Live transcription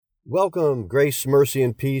Welcome, grace, mercy,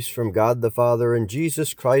 and peace from God the Father and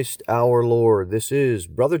Jesus Christ our Lord. This is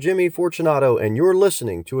Brother Jimmy Fortunato, and you're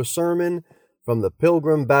listening to a sermon from the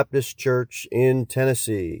Pilgrim Baptist Church in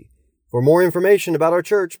Tennessee. For more information about our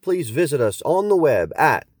church, please visit us on the web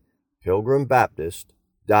at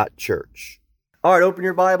pilgrimbaptist.church. All right, open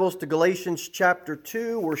your Bibles to Galatians chapter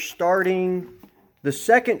 2. We're starting the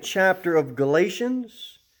second chapter of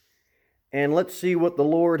Galatians. And let's see what the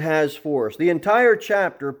Lord has for us. The entire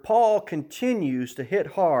chapter, Paul continues to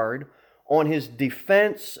hit hard on his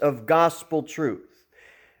defense of gospel truth.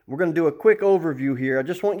 We're going to do a quick overview here. I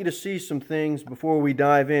just want you to see some things before we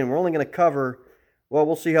dive in. We're only going to cover,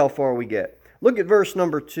 we'll see how far we get. Look at verse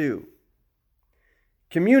number 2.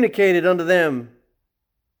 Communicated unto them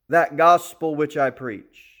that gospel which I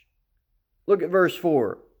preach. Look at verse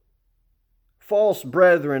 4. False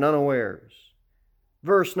brethren unawares.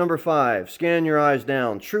 Verse number 5, scan your eyes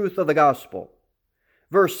down, truth of the gospel.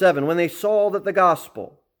 Verse 7, when they saw that the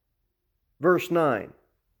gospel. Verse 9,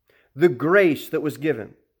 the grace that was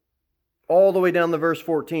given. All the way down to verse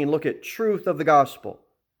 14, look at truth of the gospel.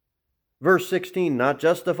 Verse 16, not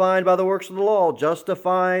justified by the works of the law,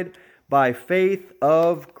 justified by faith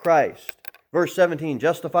of Christ. Verse 17,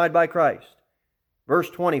 justified by Christ. Verse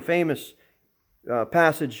 20, famous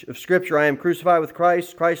passage of Scripture, I am crucified with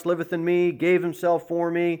Christ, Christ liveth in me, gave himself for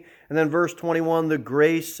me. And then verse 21, the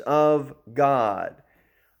grace of God.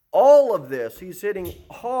 All of this, he's hitting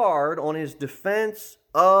hard on his defense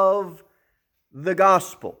of the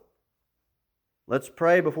gospel. Let's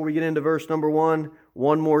pray before we get into verse number 1.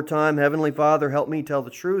 One more time. Heavenly Father, help me tell the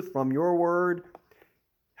truth from your word.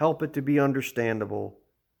 Help it to be understandable.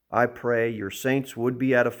 I pray your saints would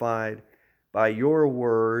be edified by your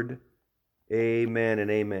word. Amen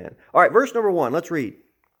and amen. All right, verse number 1, let's read.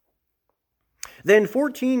 Then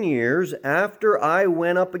 14 years after I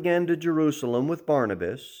went up again to Jerusalem with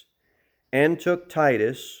Barnabas, and took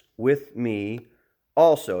Titus with me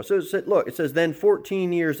also. So it says then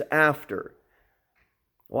 14 years after.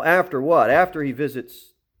 Well, after what? After he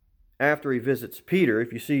visits Peter.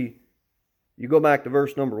 If you go back to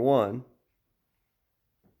verse number 1,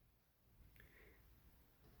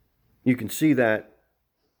 you can see that.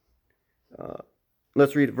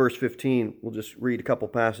 Let's read verse 15. We'll just read a couple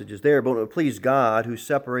passages there. But it pleased God, who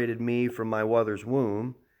separated me from my mother's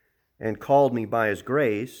womb and called me by his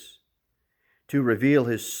grace to reveal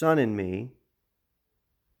his Son in me,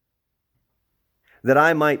 that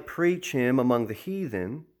I might preach him among the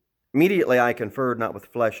heathen. Immediately I conferred not with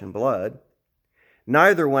flesh and blood,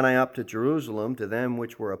 neither went I up to Jerusalem to them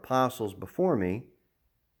which were apostles before me,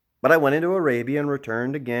 but I went into Arabia and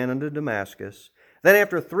returned again unto Damascus. Then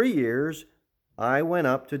after 3 years, I went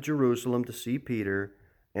up to Jerusalem to see Peter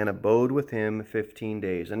and abode with him 15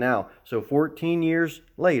 days. And now, so 14 years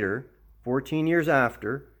later, 14 years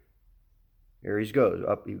after, here he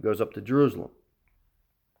goes up to Jerusalem.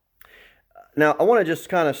 Now, I want to just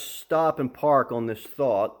kind of stop and park on this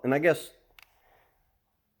thought. And I guess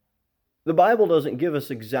the Bible doesn't give us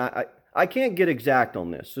exact, I can't get exact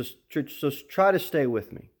on this. So try to stay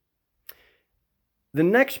with me. The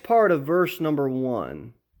next part of verse number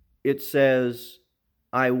 1, it says,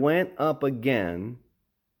 I went up again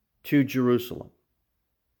to Jerusalem.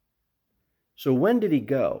 So when did he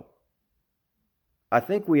go? I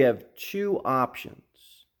think we have two options.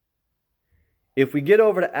 If we get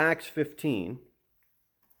over to Acts 15,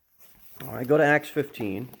 all right, go to Acts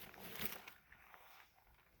 15.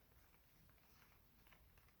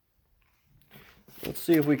 Let's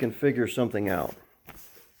see if we can figure something out.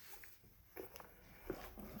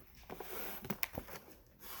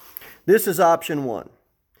 This is option 1.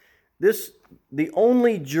 The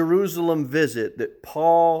only Jerusalem visit that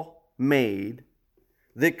Paul made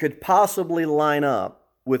that could possibly line up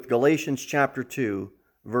with Galatians chapter 2,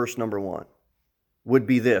 verse number 1, would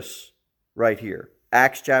be this right here.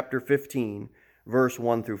 Acts chapter 15, verse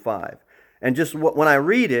 1 through 5. And just when I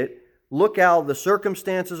read it, look how the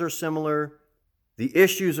circumstances are similar, the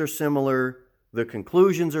issues are similar, the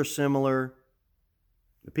conclusions are similar,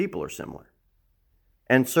 the people are similar.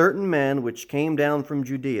 And certain men which came down from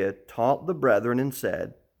Judea taught the brethren and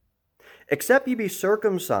said, Except ye be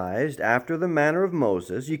circumcised after the manner of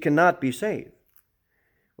Moses, ye cannot be saved.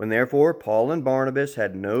 When therefore Paul and Barnabas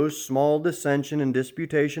had no small dissension and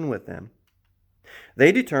disputation with them,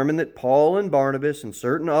 they determined that Paul and Barnabas and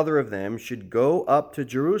certain other of them should go up to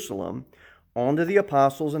Jerusalem unto the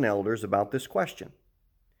apostles and elders about this question.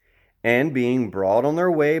 And being brought on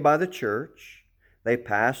their way by the church, they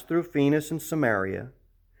passed through Phoenix and Samaria,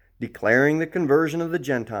 declaring the conversion of the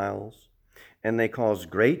Gentiles, and they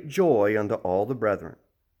caused great joy unto all the brethren.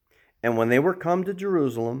 And when they were come to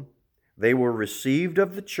Jerusalem, they were received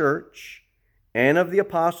of the church and of the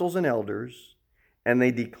apostles and elders, and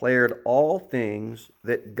they declared all things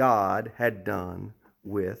that God had done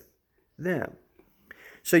with them.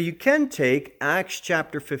 So you can take Acts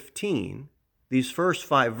chapter 15, these first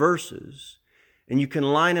 5 verses, and you can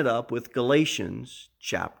line it up with Galatians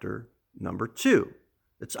chapter number 2.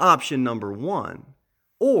 It's option number 1.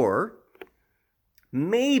 Or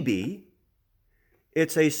maybe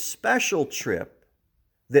it's a special trip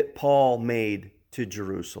that Paul made to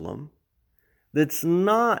Jerusalem that's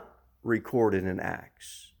not recorded in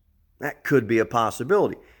Acts. That could be a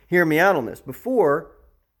possibility. Hear me out on this. Before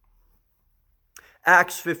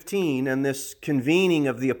Acts 15 and this convening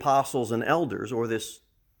of the apostles and elders, or this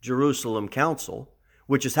Jerusalem council,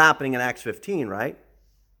 which is happening in Acts 15, right?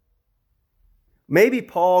 Maybe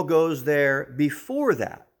Paul goes there before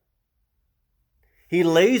that. He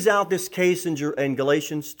lays out this case in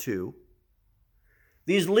Galatians 2.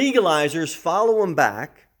 These legalizers follow him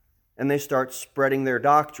back, and they start spreading their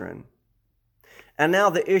doctrine. And now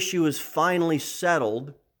the issue is finally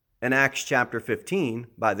settled in Acts chapter 15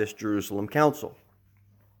 by this Jerusalem council.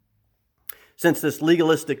 Since this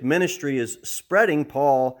legalistic ministry is spreading,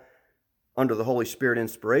 Paul, under the Holy Spirit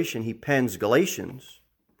inspiration, he pens Galatians.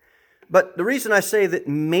 But the reason I say that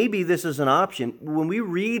maybe this is an option, when we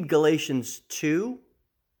read Galatians 2,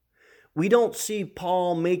 we don't see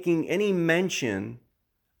Paul making any mention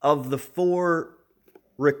of the 4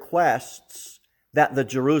 requests that the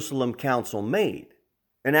Jerusalem council made.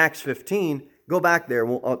 In Acts 15, go back there.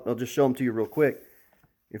 I'll just show them to you real quick.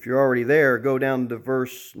 If you're already there, go down to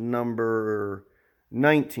verse number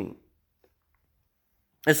 19.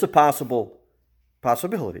 It's a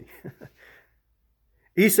possibility.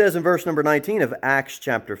 He says in verse number 19 of Acts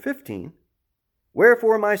chapter 15,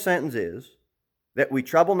 "Wherefore my sentence is, that we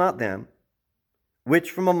trouble not them,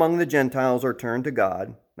 which from among the Gentiles are turned to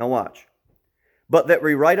God." Now watch. "But that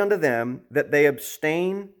we write unto them, that they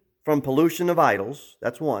abstain from pollution of idols,"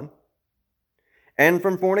 that's 1, "and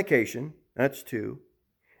from fornication," that's 2,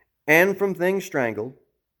 "and from things strangled,"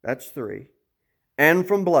 that's 3, "and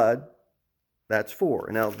from blood," that's 4.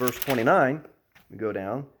 And now verse 29, we go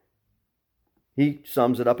down, he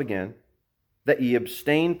sums it up again. "That ye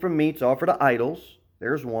abstain from meats offered to idols,"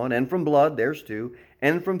 there's 1, "and from blood," there's 2,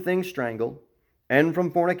 "and from things strangled, and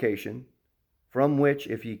from fornication, from which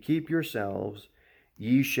if ye keep yourselves,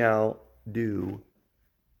 ye shall do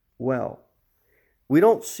well." We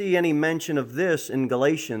don't see any mention of this in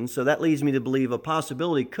Galatians, so that leads me to believe a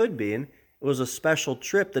possibility could be, and it was a special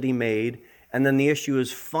trip that he made, and then the issue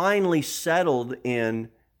is finally settled in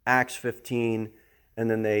Acts 15, and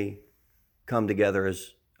then they come together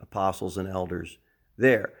as apostles and elders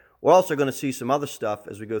there. We're also going to see some other stuff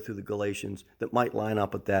as we go through the Galatians that might line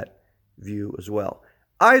up with that view as well.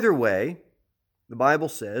 Either way, the Bible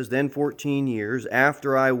says, "Then 14 years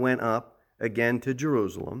after I went up again to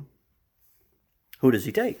Jerusalem," who does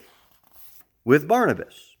he take? With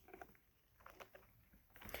Barnabas.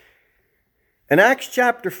 In Acts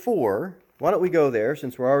chapter 4, why don't we go there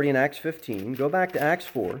since we're already in Acts 15. Go back to Acts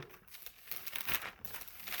 4.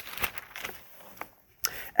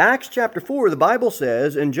 Acts chapter 4, the Bible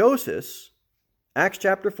says, "And Joseph," Acts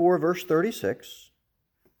chapter 4, verse 36.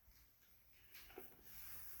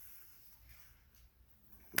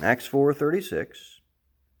 Acts 4:36.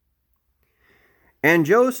 "And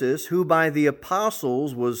Joseph, who by the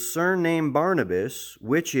apostles was surnamed Barnabas,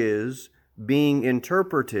 which is, being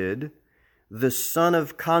interpreted, the son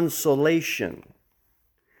of consolation."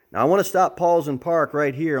 Now I want to stop, pause, and park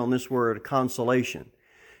right here on this word consolation,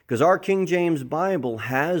 because our King James Bible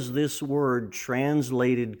has this word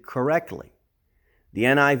translated correctly. The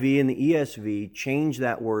NIV and the ESV change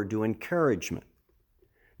that word to encouragement.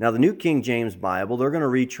 Now, the New King James Bible, they're going to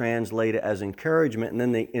retranslate it as encouragement, and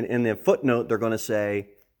then in the footnote, they're going to say,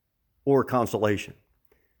 or consolation.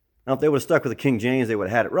 Now, if they would have stuck with the King James, they would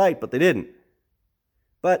have had it right, but they didn't.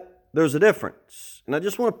 But there's a difference. And I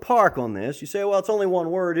just want to park on this. You say, well, it's only one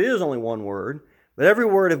word. It is only one word. But every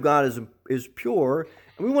word of God is pure.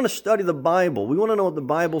 And we want to study the Bible. We want to know what the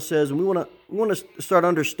Bible says, and we want to start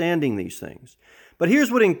understanding these things. But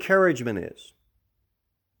here's what encouragement is.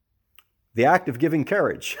 The act of giving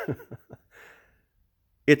courage.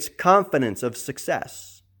 It's confidence of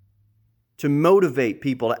success, to motivate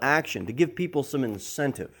people to action, to give people some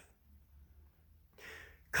incentive.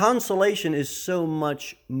 Consolation is so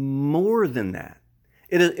much more than that.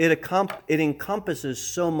 It encompasses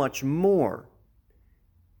so much more.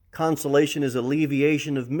 Consolation is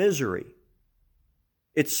alleviation of misery.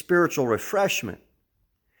 It's spiritual refreshment.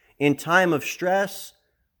 In time of stress,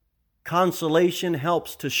 consolation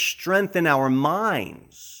helps to strengthen our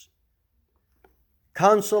minds.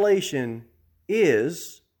 Consolation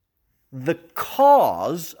is the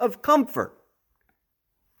cause of comfort.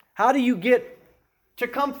 How do you get to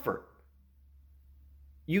comfort?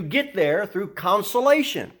 You get there through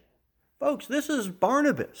consolation. Folks, this is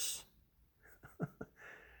Barnabas.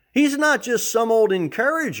 He's not just some old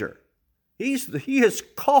encourager. He is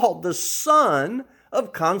called the son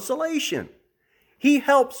of consolation. He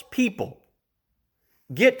helps people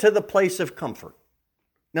get to the place of comfort.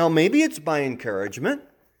 Now, maybe it's by encouragement,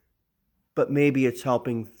 but maybe it's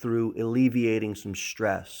helping through alleviating some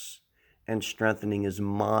stress and strengthening his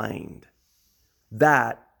mind.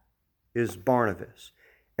 That is Barnabas.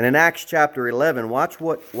 And in Acts chapter 11, watch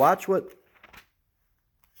what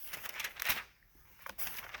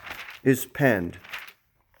is penned.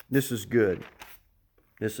 This is good.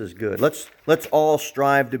 This is good. Let's all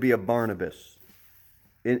strive to be a Barnabas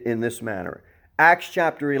in this manner. Acts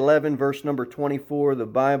chapter 11, verse number 24, the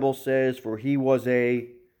Bible says, "For he was a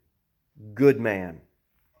good man."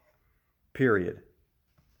 Period.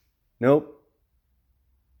 Nope.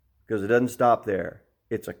 Because it doesn't stop there.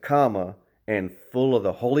 It's a comma and full of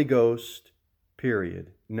the Holy Ghost.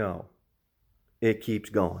 Period. No. It keeps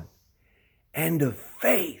going. And of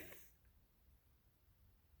faith.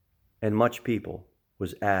 And much people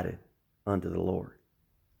was added unto the Lord.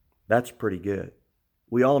 That's pretty good.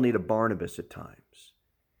 We all need a Barnabas at times.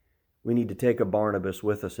 We need to take a Barnabas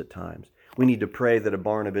with us at times. We need to pray that a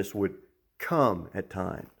Barnabas would come at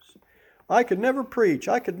times. I could never preach.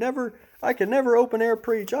 I could never open air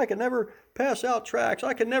preach. I could never pass out tracts.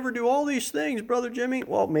 I could never do all these things, Brother Jimmy.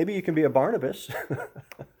 Well, maybe you can be a Barnabas.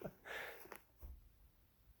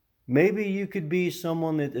 Maybe you could be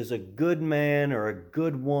someone that is a good man or a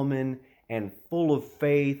good woman and full of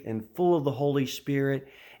faith and full of the Holy Spirit.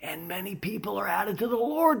 And many people are added to the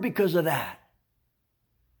Lord because of that.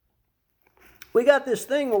 We got this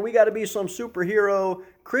thing where we got to be some superhero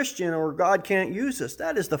Christian or God can't use us.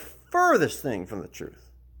 That is the furthest thing from the truth.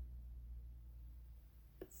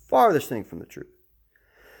 Farthest thing from the truth.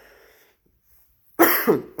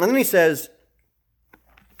 And then he says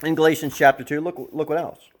in Galatians chapter 2, look what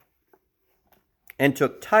else. And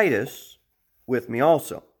took Titus with me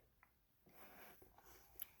also.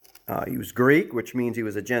 He was Greek, which means he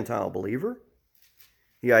was a Gentile believer.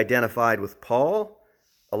 He identified with Paul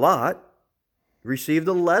a lot. Received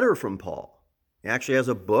a letter from Paul. He actually has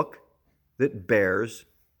a book that bears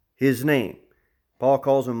his name. Paul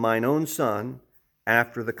calls him mine own son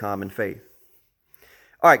after the common faith.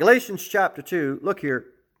 All right, Galatians chapter 2, look here.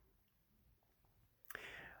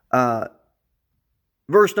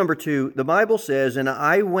 Verse number 2, the Bible says, "And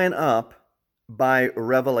I went up by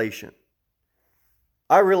revelation."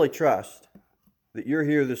 I really trust that you're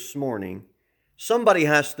here this morning. Somebody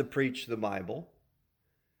has to preach the Bible.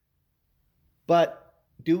 But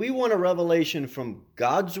do we want a revelation from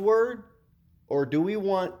God's Word? Or do we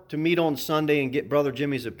want to meet on Sunday and get Brother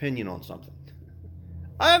Jimmy's opinion on something?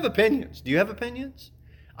 I have opinions. Do you have opinions?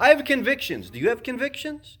 I have convictions. Do you have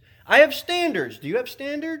convictions? I have standards. Do you have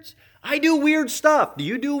standards? I do weird stuff. Do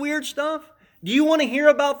you do weird stuff? Do you want to hear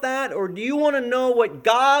about that? Or do you want to know what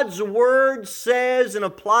God's Word says and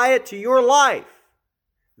apply it to your life?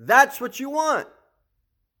 That's what you want.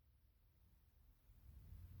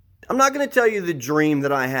 I'm not going to tell you the dream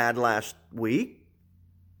that I had last week.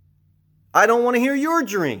 I don't want to hear your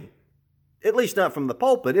dream. At least not from the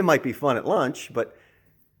pulpit. It might be fun at lunch, but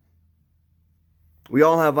we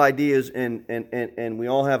all have ideas and we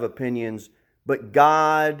all have opinions. But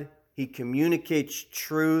God, He communicates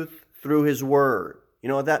truth through His Word. You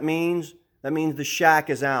know what that means? That means the shack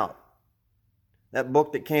is out. That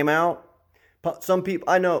book that came out, some people,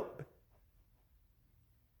 I know,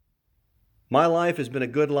 my life has been a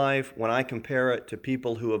good life when I compare it to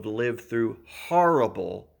people who have lived through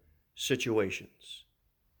horrible situations.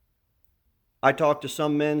 I talk to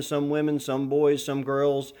some men, some women, some boys, some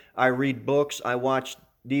girls. I read books. I watch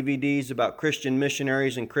DVDs about Christian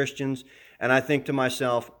missionaries and Christians. And I think to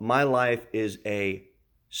myself, my life is a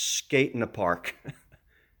skate in the park.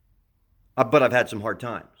 But I've had some hard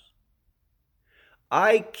times.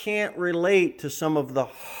 I can't relate to some of the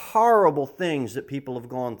horrible things that people have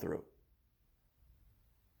gone through.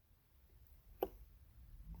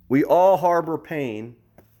 We all harbor pain,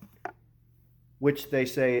 which they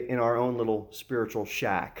say in our own little spiritual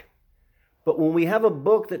shack. But when we have a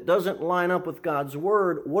book that doesn't line up with God's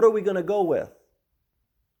Word, what are we going to go with?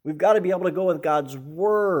 We've got to be able to go with God's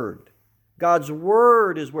Word. God's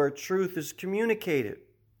Word is where truth is communicated.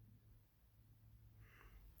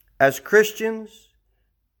 As Christians,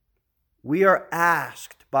 we are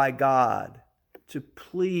asked by God to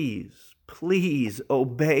please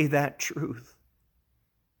obey that truth.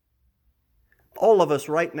 all of us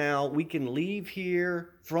right now, we can leave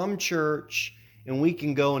here from church and we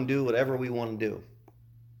can go and do whatever we want to do.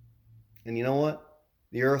 And you know what?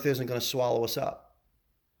 The earth isn't going to swallow us up.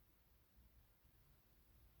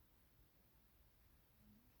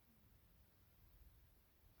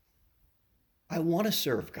 I want to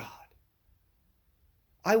serve God.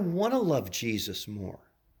 I want to love Jesus more.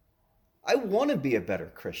 I want to be a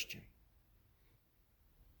better Christian.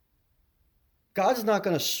 God's not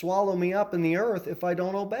going to swallow me up in the earth if I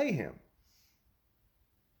don't obey him.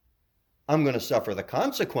 I'm going to suffer the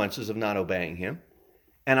consequences of not obeying him,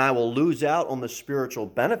 and I will lose out on the spiritual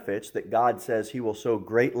benefits that God says he will so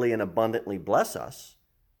greatly and abundantly bless us.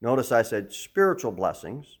 Notice I said spiritual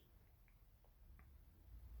blessings.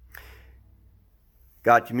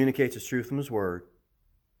 God communicates his truth from his word.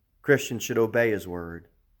 Christians should obey his word.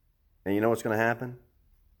 And you know what's going to happen?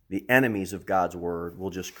 The enemies of God's word will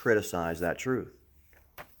just criticize that truth.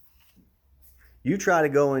 You try to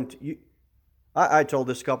go into... I told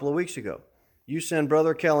this a couple of weeks ago. You send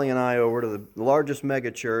Brother Kelly and I over to the largest mega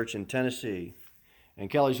church in Tennessee, and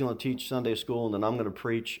Kelly's going to teach Sunday school, and then I'm going to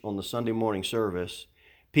preach on the Sunday morning service.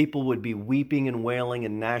 People would be weeping and wailing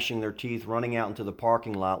and gnashing their teeth, running out into the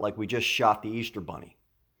parking lot like we just shot the Easter Bunny.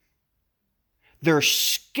 They're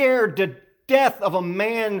scared to death of a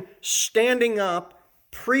man standing up,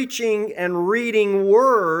 preaching and reading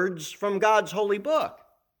words from God's holy book.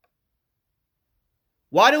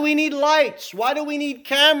 Why do we need lights? Why do we need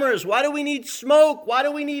cameras? Why do we need smoke? Why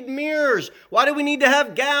do we need mirrors? Why do we need to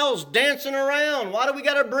have gals dancing around? Why do we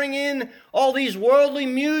got to bring in all these worldly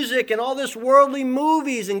music and all this worldly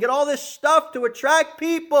movies and get all this stuff to attract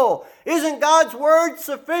people? Isn't God's word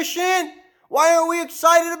sufficient? Why aren't we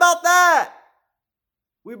excited about that?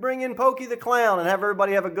 We bring in Pokey the Clown and have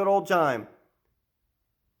everybody have a good old time.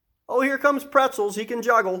 Oh, here comes Pretzels. He can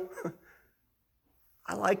juggle.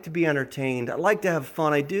 I like to be entertained. I like to have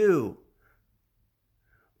fun. I do.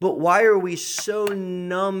 But why are we so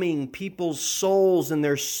numbing people's souls and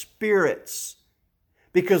their spirits?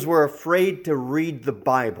 Because we're afraid to read the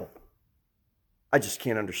Bible. I just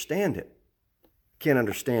can't understand it. Can't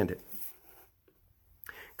understand it.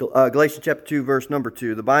 Galatians chapter 2, verse number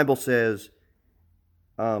 2. The Bible says,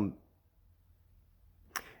 and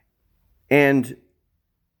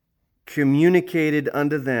communicated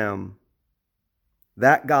unto them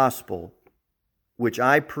that gospel which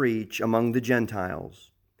I preach among the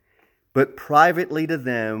Gentiles, but privately to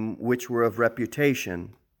them which were of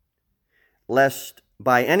reputation, lest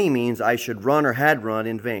by any means I should run or had run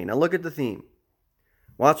in vain. Now look at the theme.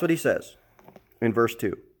 Watch what he says in verse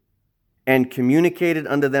 2. And communicated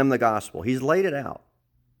unto them the gospel. He's laid it out.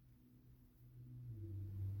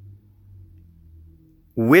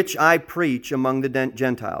 Which I preach among the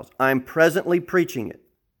Gentiles. I'm presently preaching it.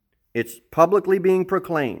 It's publicly being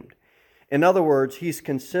proclaimed. In other words, he's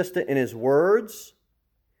consistent in his words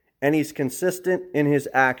and he's consistent in his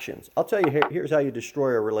actions. I'll tell you, here's how you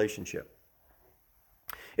destroy a relationship.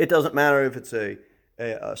 It doesn't matter if it's a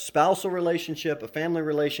spousal relationship, a family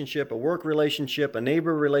relationship, a work relationship, a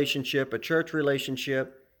neighbor relationship, a church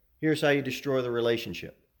relationship. Here's how you destroy the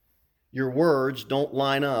relationship. Your words don't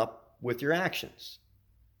line up with your actions.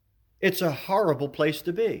 It's a horrible place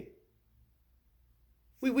to be.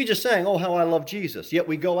 We just sang, oh, how I love Jesus. Yet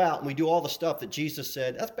we go out and we do all the stuff that Jesus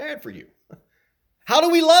said, that's bad for you. How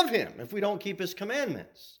do we love him if we don't keep his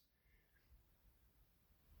commandments?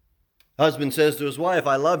 Husband says to his wife,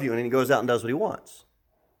 I love you, and he goes out and does what he wants.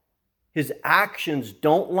 His actions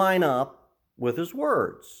don't line up with his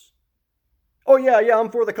words. Oh, yeah,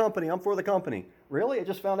 I'm for the company. I'm for the company. Really? I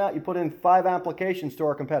just found out you put in 5 applications to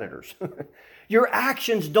our competitors. Your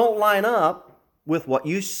actions don't line up with what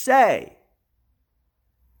you say.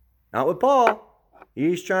 Not with Paul.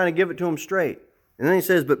 He's trying to give it to him straight. And then he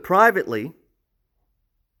says, but privately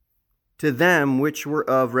to them which were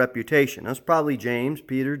of reputation. That's probably James,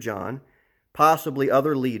 Peter, John, possibly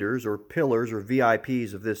other leaders or pillars or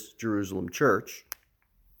VIPs of this Jerusalem church.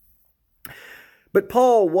 But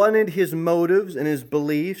Paul wanted his motives and his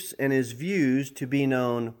beliefs and his views to be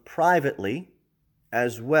known privately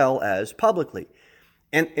as well as publicly.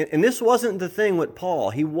 And this wasn't the thing with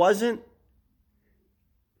Paul. He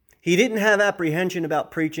didn't have apprehension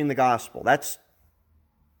about preaching the gospel. That's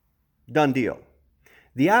done deal.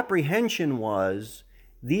 The apprehension was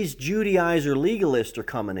these Judaizer legalists are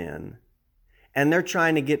coming in and they're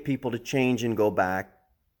trying to get people to change and go back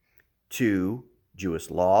to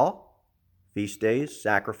Jewish law, feast days,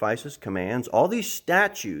 sacrifices, commands, all these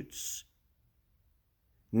statutes.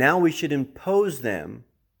 Now we should impose them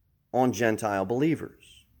on Gentile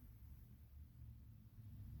believers.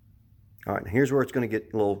 All right, here's where it's going to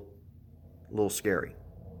get a little scary.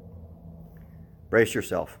 Brace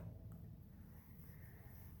yourself.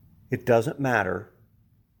 It doesn't matter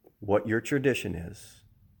what your tradition is,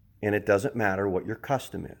 and it doesn't matter what your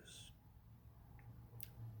custom is.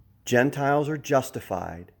 Gentiles are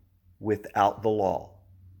justified without the law,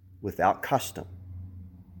 without custom.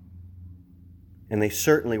 And they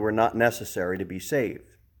certainly were not necessary to be saved.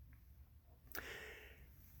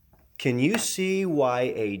 Can you see why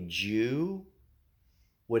a Jew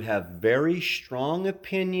would have very strong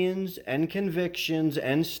opinions and convictions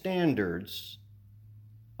and standards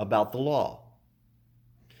about the law?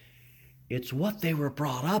 It's what they were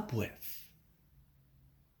brought up with.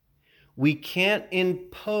 We can't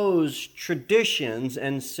impose traditions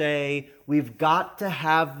and say we've got to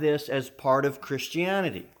have this as part of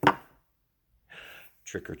Christianity.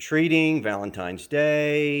 Trick-or-treating, Valentine's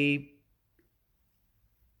Day,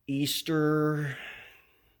 Easter.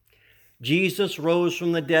 Jesus rose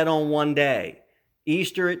from the dead on one day.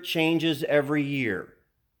 Easter, it changes every year.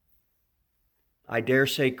 I dare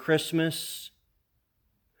say Christmas.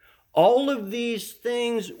 All of these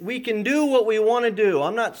things, we can do what we want to do.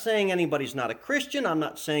 I'm not saying anybody's not a Christian. I'm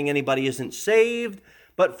not saying anybody isn't saved.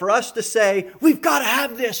 But for us to say, we've got to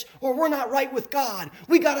have this or we're not right with God.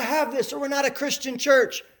 We got to have this or we're not a Christian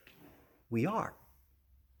church. We are.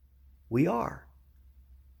 We are.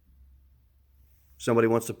 If somebody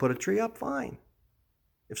wants to put a tree up, fine.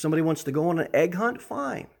 If somebody wants to go on an egg hunt,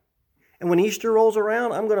 fine. And when Easter rolls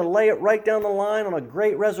around, I'm going to lay it right down the line on a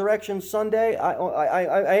great resurrection Sunday.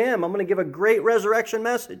 I am. I'm going to give a great resurrection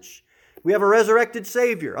message. We have a resurrected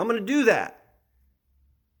Savior. I'm going to do that.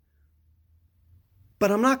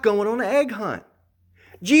 But I'm not going on an egg hunt.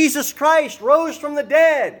 Jesus Christ rose from the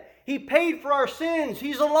dead. He paid for our sins.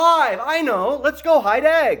 He's alive. I know. Let's go hide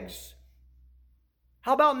eggs.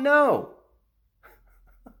 How about no?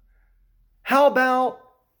 How about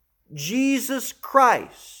Jesus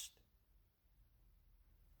Christ?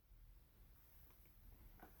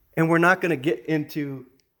 And we're not going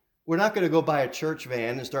to go buy a church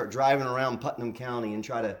van and start driving around Putnam County and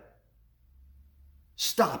try to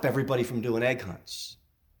stop everybody from doing egg hunts.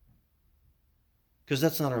 Because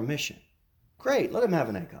that's not our mission. Great, let them have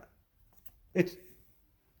an egg hunt. It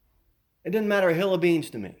doesn't matter a hill of beans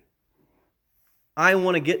to me. I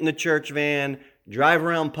want to get in the church van, drive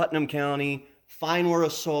around Putnam County, find where a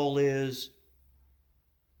soul is.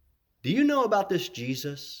 Do you know about this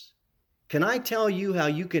Jesus? Can I tell you how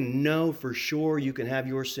you can know for sure you can have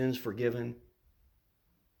your sins forgiven?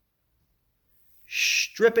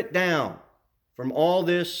 Strip it down from all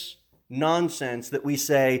this nonsense that we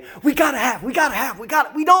say, we don't have to have.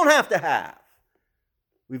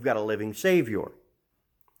 We've got a living Savior.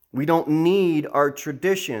 We don't need our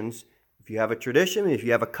traditions. If you have a tradition, if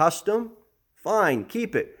you have a custom, fine,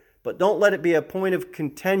 keep it. But don't let it be a point of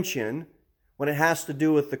contention when it has to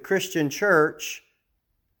do with the Christian church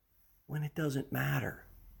when it doesn't matter.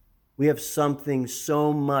 We have something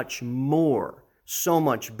so much more, so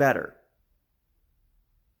much better.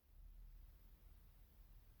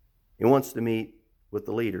 He wants to meet with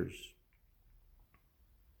the leaders.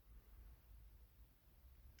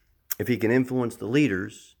 If he can influence the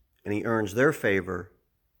leaders and he earns their favor,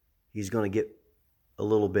 he's going to get a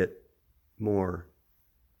little bit more.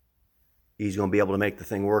 He's going to be able to make the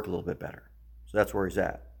thing work a little bit better. So that's where he's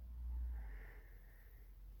at.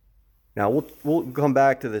 Now we'll come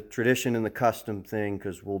back to the tradition and the custom thing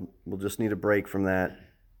because we'll just need a break from that.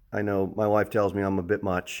 I know my wife tells me I'm a bit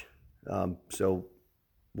much, so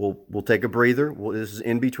we'll take a breather. This is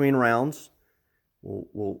in between rounds.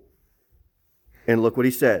 And look what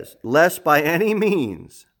he says. Lest by any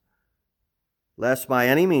means,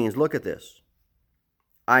 look at this.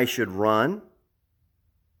 I should run.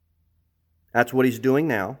 That's what he's doing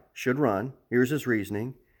now. Should run. Here's his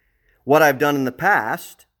reasoning. What I've done in the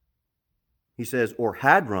past, he says, or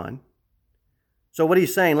had run. So what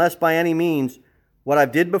he's saying, lest by any means, what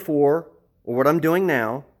I've did before or what I'm doing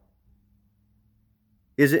now,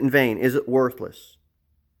 is it in vain? Is it worthless?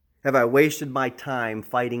 Have I wasted my time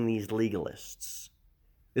fighting these legalists?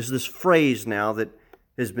 This is this phrase now that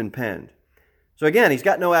has been penned. So again, he's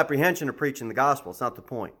got no apprehension of preaching the gospel. It's not the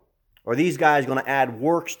point. Or these guys going to add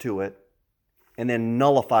works to it and then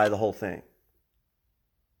nullify the whole thing.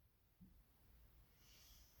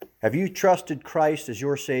 Have you trusted Christ as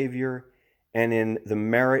your Savior and in the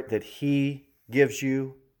merit that He gives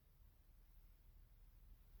you?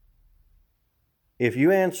 If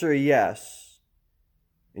you answer yes,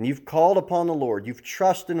 and you've called upon the Lord, you've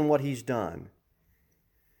trusted in what He's done,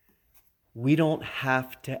 we don't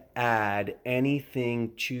have to add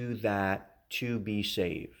anything to that to be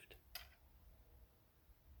saved.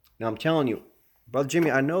 Now I'm telling you, Brother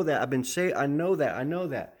Jimmy, I know that. I know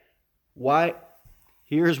that. Why?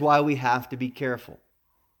 Here's why we have to be careful.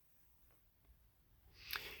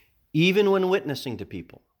 Even when witnessing to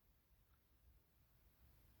people,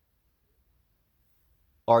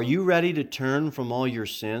 are you ready to turn from all your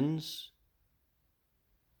sins?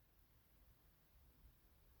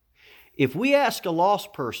 If we ask a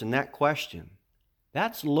lost person that question,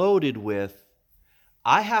 that's loaded with,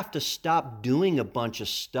 I have to stop doing a bunch of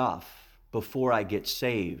stuff before I get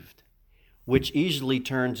saved, which easily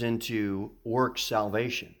turns into works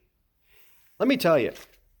salvation. Let me tell you,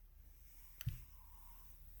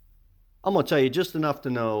 I'm going to tell you just enough to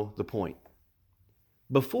know the point.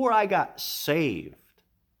 Before I got saved,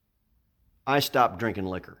 I stopped drinking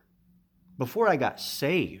liquor. Before I got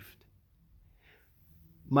saved,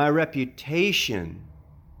 my reputation,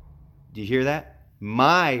 do you hear that?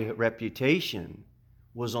 My reputation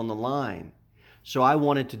was on the line. So I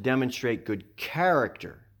wanted to demonstrate good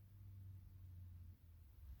character.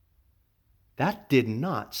 That did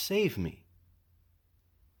not save me.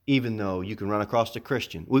 Even though you can run across a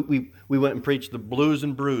Christian. We went and preached the Blues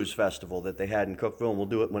and Brews festival that they had in Cookeville, and we'll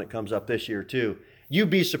do it when it comes up this year too. You'd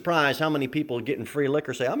be surprised how many people getting free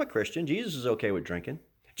liquor say, I'm a Christian. Jesus is okay with drinking.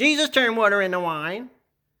 Jesus turned water into wine.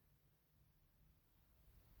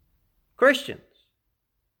 Christians.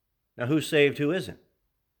 Now who's saved, who isn't?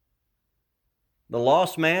 The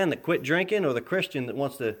lost man that quit drinking or the Christian that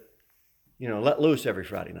wants to, let loose every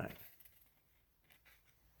Friday night?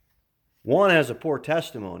 One has a poor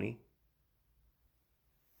testimony.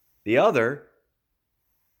 The other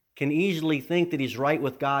can easily think that he's right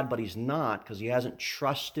with God, but he's not because he hasn't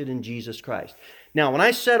trusted in Jesus Christ. Now, when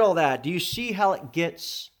I said all that, do you see how it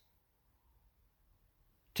gets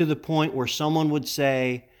to the point where someone would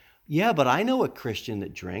say, yeah, but I know a Christian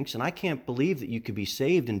that drinks, and I can't believe that you could be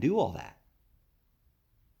saved and do all that.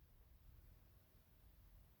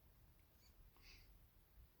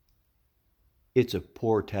 It's a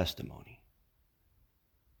poor testimony.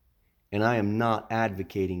 And I am not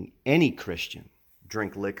advocating any Christian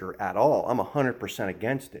drink liquor at all. I'm 100%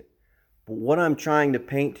 against it. But what I'm trying to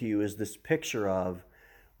paint to you is this picture of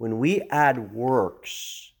when we add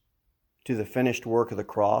works to the finished work of the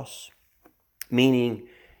cross, meaning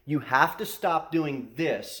you have to stop doing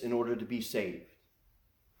this in order to be saved.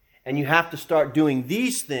 And you have to start doing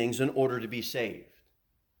these things in order to be saved.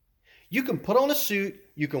 You can put on a suit,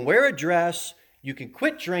 you can wear a dress, you can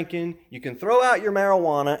quit drinking, you can throw out your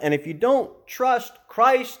marijuana, and if you don't trust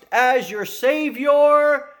Christ as your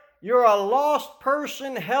Savior, you're a lost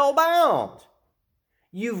person, hell-bound.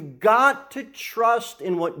 You've got to trust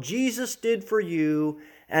in what Jesus did for you,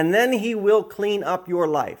 and then He will clean up your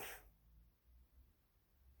life.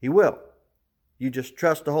 He will. You just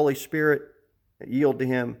trust the Holy Spirit, yield to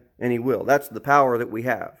Him, and He will. That's the power that we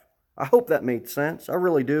have. I hope that made sense. I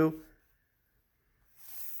really do.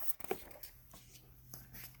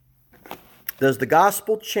 Does the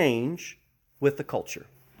gospel change with the culture?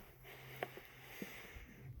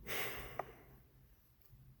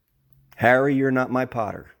 Harry, you're not my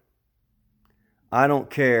potter. I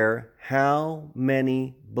don't care how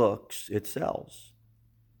many books it sells.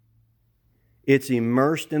 It's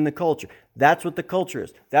immersed in the culture. That's what the culture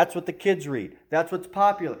is. That's what the kids read. That's what's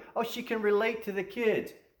popular. Oh, she can relate to the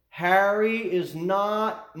kids. Harry is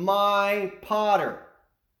not my potter.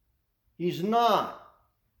 He's not.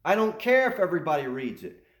 I don't care if everybody reads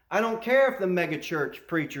it. I don't care if the megachurch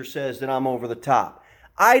preacher says that I'm over the top.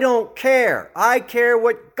 I don't care. I care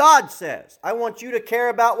what God says. I want you to care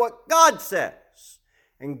about what God says.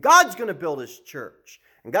 And God's going to build His church.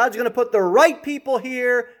 And God's going to put the right people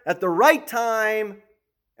here at the right time,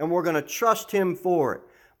 and we're going to trust Him for it.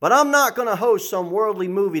 But I'm not going to host some worldly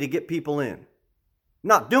movie to get people in.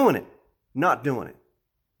 Not doing it. Not doing it.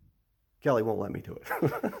 Kelly won't let me do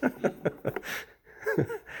it.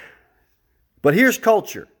 But here's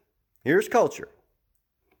culture. Here's culture.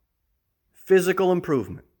 Physical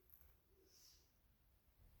improvement.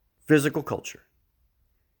 Physical culture.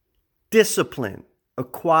 Discipline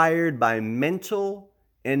acquired by mental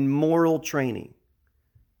and moral training.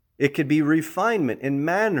 It could be refinement in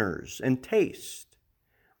manners and taste.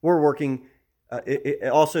 We're working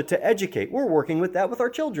also to educate. We're working with that with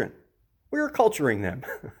our children. We're culturing them.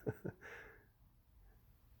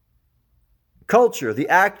 Culture, the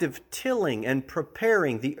act of tilling and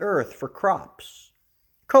preparing the earth for crops.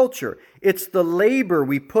 Culture, it's the labor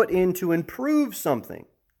we put in to improve something.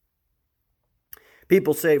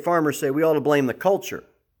 Farmers say we ought to blame the culture,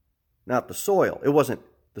 not the soil. It wasn't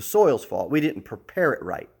the soil's fault. We didn't prepare it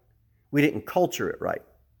right. We didn't culture it right.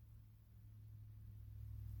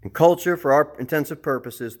 And culture, for our intensive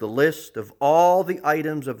purposes, the list of all the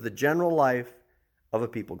items of the general life of a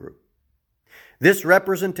people group. This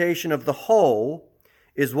representation of the whole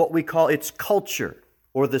is what we call its culture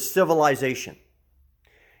or the civilization.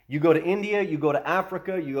 You go to India, you go to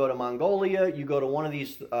Africa, you go to Mongolia, you go to one of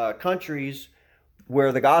these countries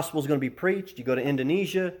where the gospel is going to be preached. You go to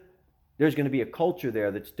Indonesia, there's going to be a culture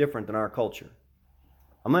there that's different than our culture.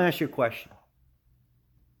 I'm going to ask you a question.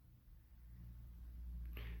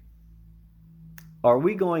 Are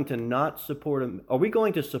we going to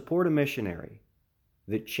support a missionary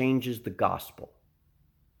that changes the gospel?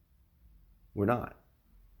 We're not.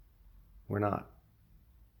 We're not.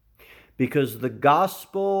 Because the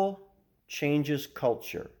gospel changes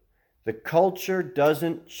culture. The culture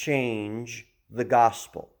doesn't change the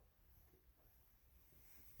gospel.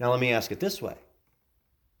 Now let me ask it this way.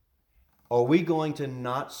 Are we going to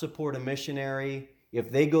not support a missionary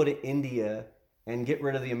if they go to India and get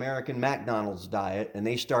rid of the American McDonald's diet and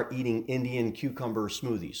they start eating Indian cucumber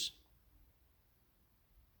smoothies?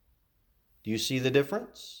 Do you see the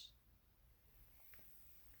difference?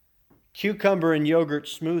 Cucumber and yogurt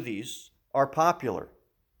smoothies are popular.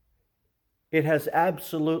 It has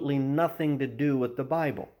absolutely nothing to do with the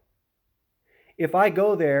Bible. If I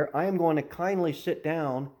go there, I am going to kindly sit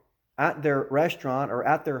down at their restaurant or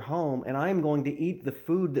at their home, and I am going to eat the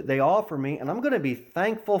food that they offer me, and I'm going to be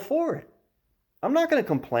thankful for it. I'm not going to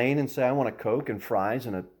complain and say I want a Coke and fries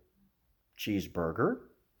and a cheeseburger.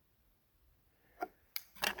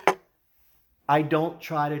 I don't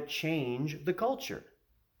try to change the culture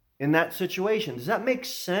in that situation. Does that make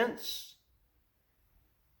sense?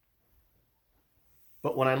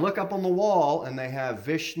 But when I look up on the wall and they have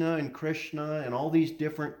Vishnu and Krishna and all these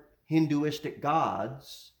different Hinduistic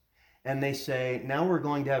gods, and they say, now we're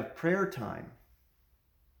going to have prayer time,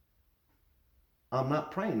 I'm not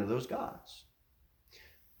praying to those gods.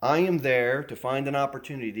 I am there to find an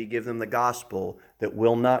opportunity to give them the gospel that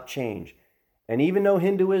will not change. And even though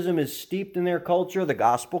Hinduism is steeped in their culture, the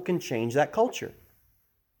gospel can change that culture.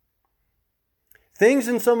 Things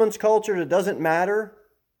in someone's culture that doesn't matter,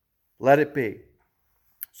 let it be.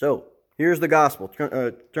 So, here's the gospel.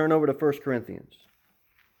 Turn over to 1 Corinthians.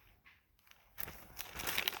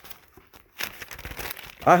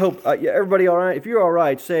 I hope, everybody all right? If you're all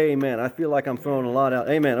right, say amen. I feel like I'm throwing a lot out.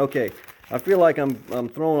 Amen, okay. I feel like I'm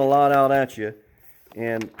throwing a lot out at you.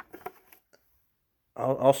 And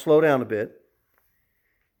I'll slow down a bit.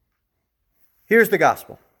 Here's the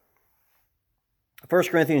gospel. 1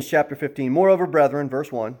 Corinthians chapter 15. Moreover, brethren, verse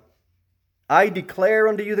 1, I declare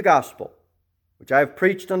unto you the gospel, which I have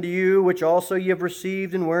preached unto you, which also ye have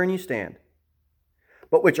received, and wherein ye stand.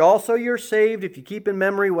 But which also ye are saved, if ye keep in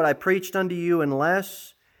memory what I preached unto you,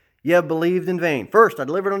 unless ye have believed in vain. First, I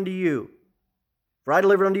delivered unto you. For I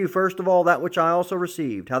delivered unto you first of all that which I also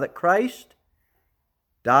received, how that Christ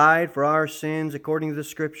died for our sins according to the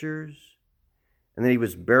Scriptures, and that he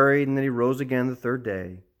was buried, and that he rose again the third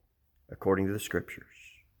day according to the Scriptures.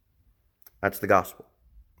 That's the gospel.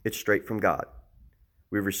 It's straight from God.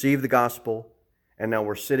 We've received the gospel, and now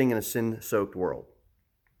we're sitting in a sin-soaked world.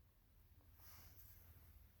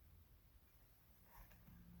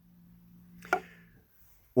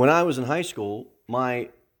 When I was in high school, I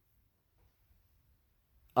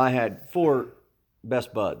had 4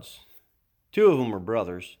 best buds. 2 of them were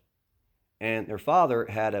brothers, and their father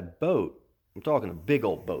had a boat. I'm talking a big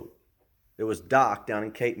old boat. It was docked down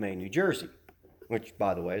in Cape May, New Jersey, which,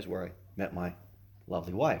 by the way, is where I met my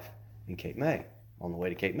lovely wife, in Cape May, on the way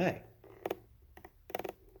to Cape May.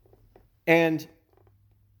 And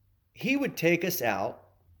he would take us out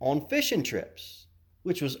on fishing trips,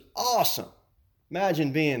 which was awesome.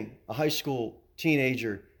 Imagine being a high school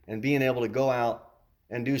teenager and being able to go out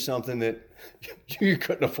and do something that you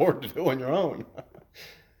couldn't afford to do on your own.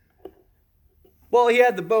 Well, he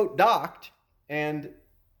had the boat docked and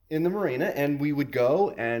in the marina, and we would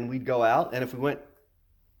go and we'd go out, and if we went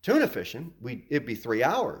tuna fishing, it'd be 3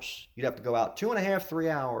 hours. You'd have to go out 2.5, 3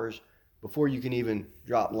 hours before you can even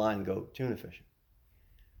drop line and go tuna fishing.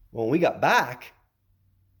 When we got back,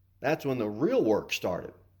 that's when the real work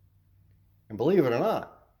started. And believe it or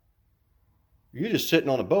not, you're just sitting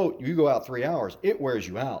on a boat, you go out 3 hours, it wears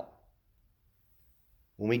you out.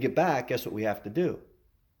 When we get back, guess what we have to do?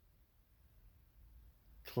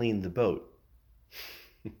 Clean the boat.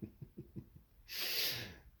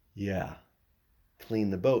 Yeah,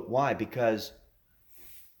 clean the boat. Why? Because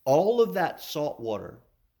all of that salt water,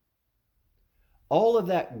 all of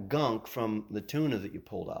that gunk from the tuna that you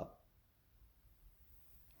pulled up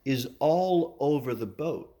is all over the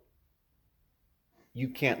boat. You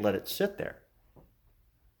can't let it sit there.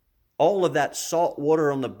 All of that salt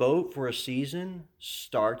water on the boat for a season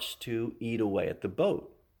starts to eat away at the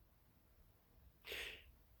boat.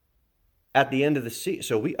 At the end of the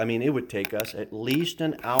season, it would take us at least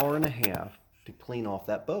an hour and a half to clean off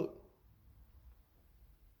that boat.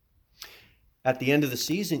 At the end of the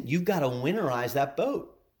season, you've got to winterize that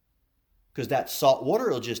boat because that salt water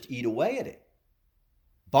will just eat away at it.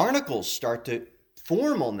 Barnacles start to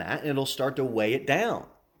form on that, and it'll start to weigh it down.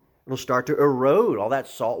 It'll start to erode all that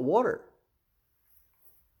salt water.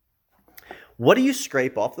 What do you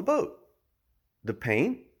scrape off the boat? The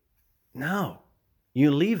paint? No,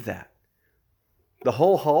 you leave that. The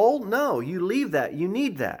whole hull? No, you leave that. You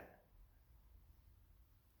need that.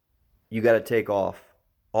 You got to take off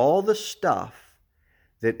all the stuff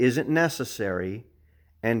that isn't necessary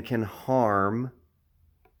and can harm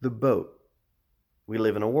the boat. We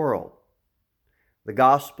live in a world. The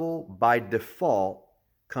gospel, by default,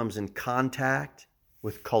 comes in contact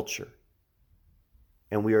with culture.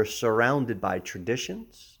 And we are surrounded by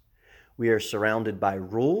traditions. We are surrounded by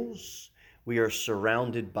rules. We are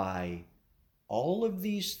surrounded by all of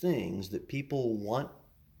these things that people want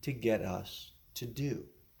to get us to do.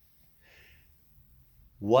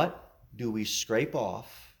 What do we scrape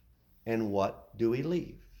off and what do we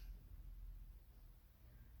leave?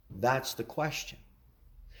 That's the question.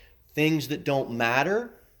 Things that don't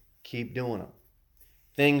matter, keep doing them.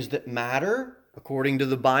 Things that matter, according to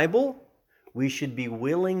the Bible, we should be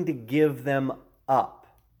willing to give them up.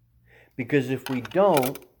 Because if we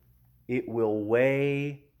don't, it will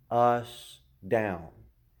weigh us down.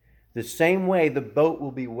 The same way the boat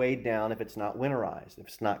will be weighed down if it's not winterized, if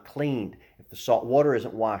it's not cleaned, if the salt water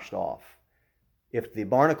isn't washed off, if the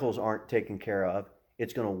barnacles aren't taken care of,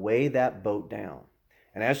 it's going to weigh that boat down.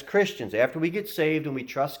 And as Christians, after we get saved and we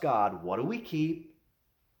trust God, what do we keep?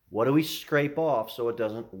 What do we scrape off so it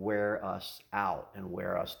doesn't wear us out and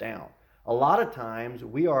wear us down? A lot of times,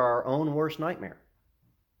 we are our own worst nightmare.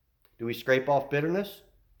 Do we scrape off bitterness?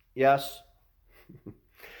 Yes.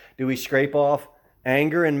 Do we scrape off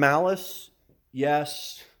anger and malice?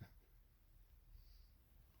 Yes.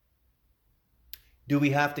 Do we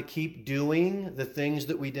have to keep doing the things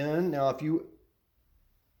that we done? Now,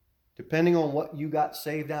 depending on what you got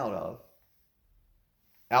saved out of,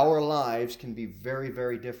 our lives can be very,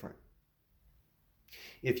 very different.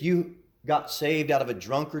 If you got saved out of a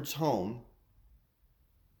drunkard's home,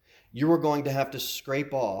 you are going to have to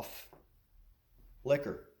scrape off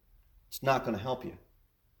liquor. It's not going to help you.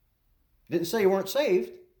 It didn't say you weren't saved.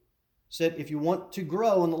 It said if you want to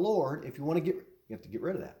grow in the Lord, you have to get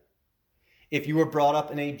rid of that. If you were brought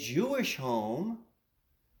up in a Jewish home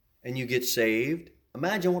and you get saved,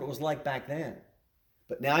 imagine what it was like back then.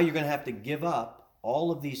 But now you're going to have to give up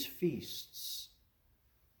all of these feasts.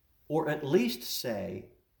 Or at least say,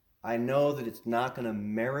 I know that it's not going to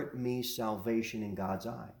merit me salvation in God's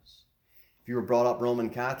eyes. If you were brought up Roman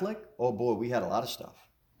Catholic, oh boy, we had a lot of stuff.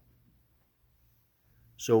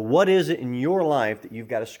 So what is it in your life that you've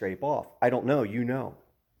got to scrape off? I don't know, you know.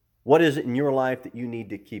 What is it in your life that you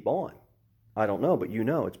need to keep on? I don't know, but you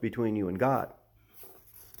know. It's between you and God.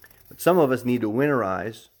 But some of us need to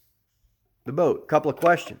winterize the boat. A couple of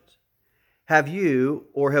questions. Have you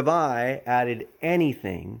or have I added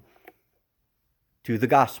anything to the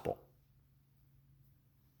gospel?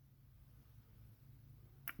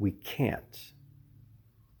 We can't.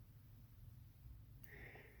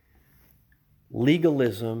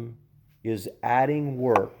 Legalism is adding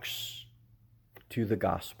works to the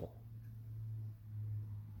gospel.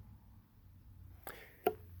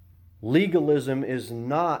 Legalism is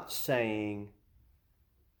not saying,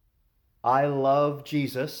 I love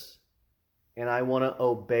Jesus and I want to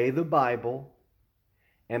obey the Bible,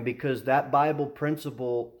 and because that Bible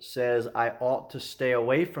principle says I ought to stay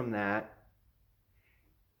away from that,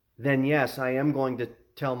 then yes, I am going to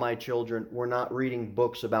tell my children we're not reading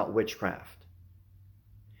books about witchcraft.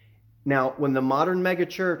 Now, when the modern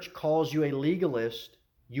megachurch calls you a legalist,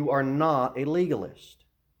 you are not a legalist.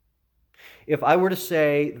 If I were to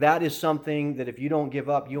say that is something that if you don't give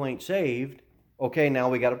up, you ain't saved, okay, now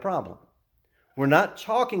we got a problem. We're not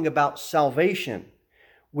talking about salvation.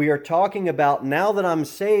 We are talking about now that I'm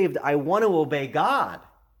saved, I want to obey God.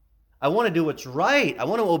 I want to do what's right. I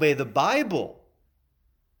want to obey the Bible.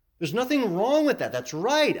 There's nothing wrong with that. That's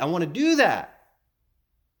right. I want to do that.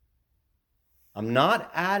 I'm not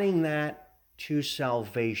adding that to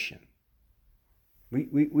salvation.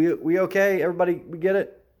 We okay? Everybody, we get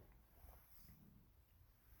it?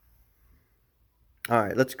 All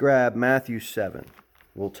right, let's grab Matthew 7.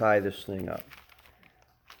 We'll tie this thing up.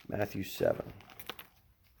 Matthew 7.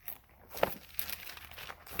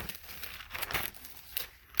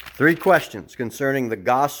 Three questions concerning the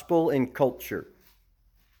gospel and culture.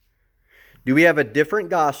 Do we have a different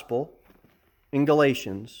gospel in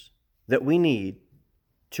Galatians that we need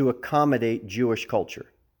to accommodate Jewish culture?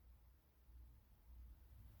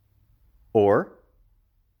 Or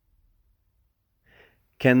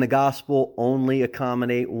can the gospel only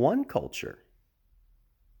accommodate one culture?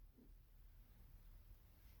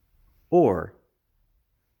 Or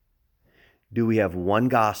do we have one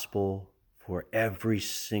gospel for every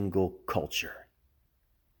single culture?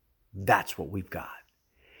 That's what we've got.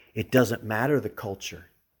 It doesn't matter the culture.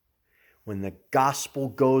 When the gospel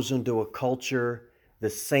goes into a culture, the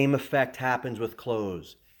same effect happens with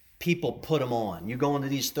clothes. People put them on. You go into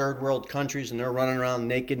these third world countries and they're running around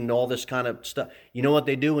naked and all this kind of stuff. You know what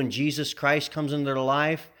they do when Jesus Christ comes into their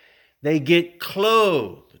life? They get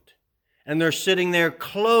clothed. And they're sitting there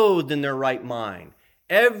clothed in their right mind.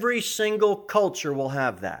 Every single culture will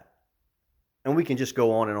have that. And we can just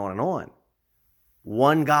go on and on and on.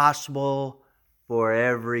 One gospel for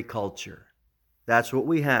every culture. That's what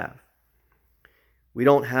we have. We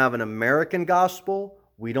don't have an American gospel.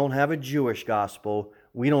 We don't have a Jewish gospel.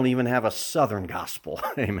 We don't even have a Southern gospel.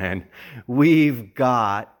 Amen. We've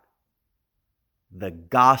got the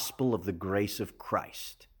gospel of the grace of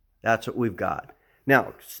Christ. That's what we've got.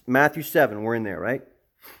 Now, Matthew 7, we're in there, right?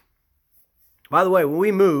 By the way, when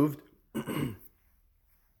we moved,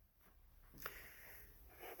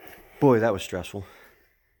 boy, that was stressful.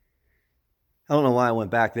 I don't know why I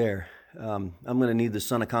went back there. I'm going to need the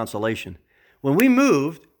son of consolation. When we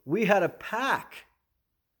moved, we had to pack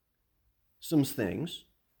some things.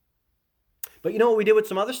 But you know what we did with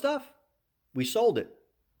some other stuff? We sold it.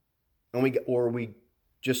 Or we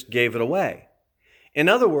just gave it away. In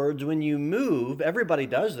other words, when you move, everybody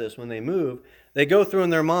does this when they move, they go through in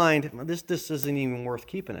their mind, this isn't even worth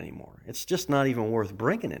keeping anymore. It's just not even worth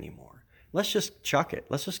bringing anymore. Let's just chuck it.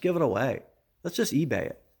 Let's just give it away. Let's just eBay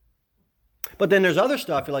it. But then there's other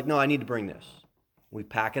stuff you're like, no, I need to bring this. We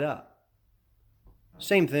pack it up.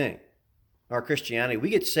 Same thing. Our Christianity, we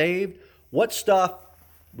get saved. What stuff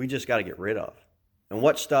we just got to get rid of? And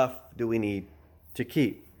what stuff do we need to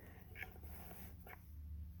keep?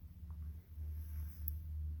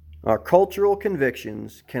 Our cultural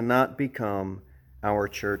convictions cannot become our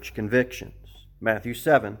church convictions. Matthew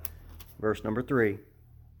 7, verse number 3.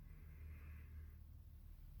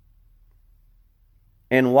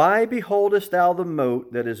 And why beholdest thou the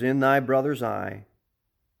mote that is in thy brother's eye,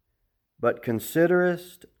 but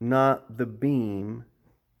considerest not the beam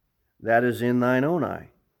that is in thine own eye?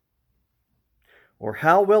 Or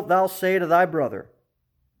how wilt thou say to thy brother,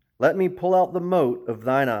 let me pull out the mote of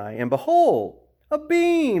thine eye, and behold, a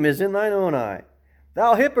beam is in thine own eye?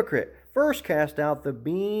 Thou hypocrite, first cast out the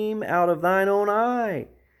beam out of thine own eye,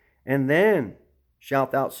 and then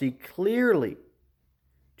shalt thou see clearly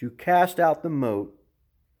to cast out the mote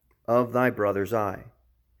of thy brother's eye.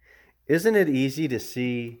 Isn't it easy to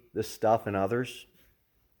see the stuff in others?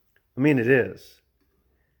 I mean, it is.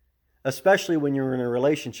 Especially when you're in a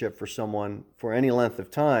relationship for someone for any length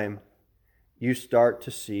of time, you start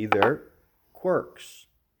to see their quirks.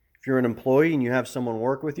 If you're an employee and you have someone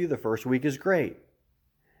work with you, the first week is great.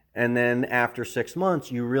 And then after 6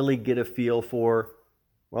 months, you really get a feel for,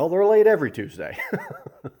 well, they're late every Tuesday.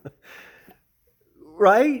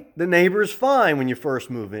 Right? The neighbor's fine when you first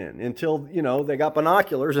move in until, they got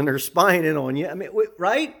binoculars and they're spying in on you. I mean,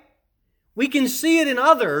 right? We can see it in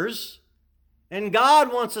others, and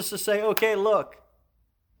God wants us to say, okay, look,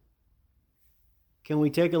 can we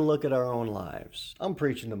take a look at our own lives? I'm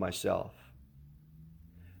preaching to myself.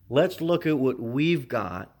 Let's look at what we've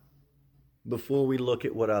got before we look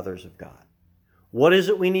at what others have got. What is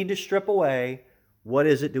it we need to strip away? What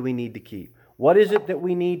is it do we need to keep? What is it that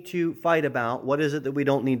we need to fight about? What is it that we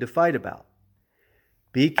don't need to fight about?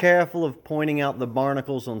 Be careful of pointing out the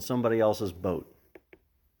barnacles on somebody else's boat.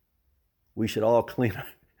 We should all clean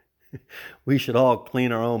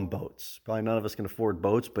our own boats. Probably none of us can afford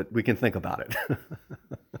boats, but we can think about it.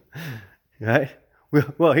 Right?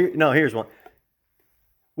 Well, here's one.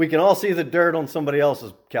 We can all see the dirt on somebody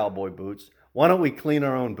else's cowboy boots. Why don't we clean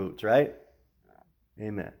our own boots, right?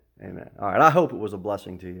 Amen. Amen. All right, I hope it was a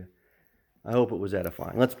blessing to you. I hope it was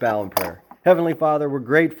edifying. Let's bow in prayer. Heavenly Father, we're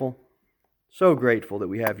grateful, so grateful that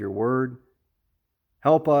we have your word.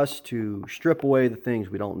 Help us to strip away the things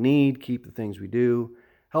we don't need, keep the things we do.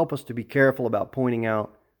 Help us to be careful about pointing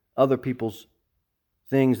out other people's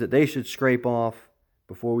things that they should scrape off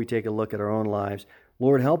before we take a look at our own lives.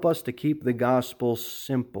 Lord, help us to keep the gospel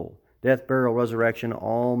simple. Death, burial, resurrection,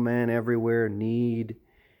 all men everywhere need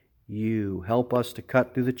you. Help us to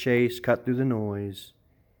cut through the chase, cut through the noise,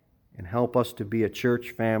 and help us to be a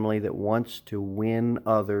church family that wants to win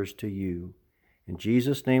others to you. In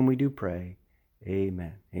Jesus' name we do pray.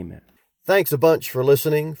 Amen. Amen. Thanks a bunch for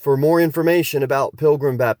listening. For more information about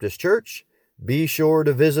Pilgrim Baptist Church, be sure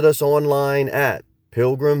to visit us online at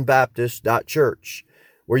pilgrimbaptist.church.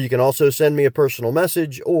 where you can also send me a personal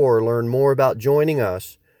message or learn more about joining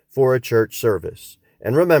us for a church service.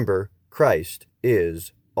 And remember, Christ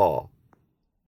is all.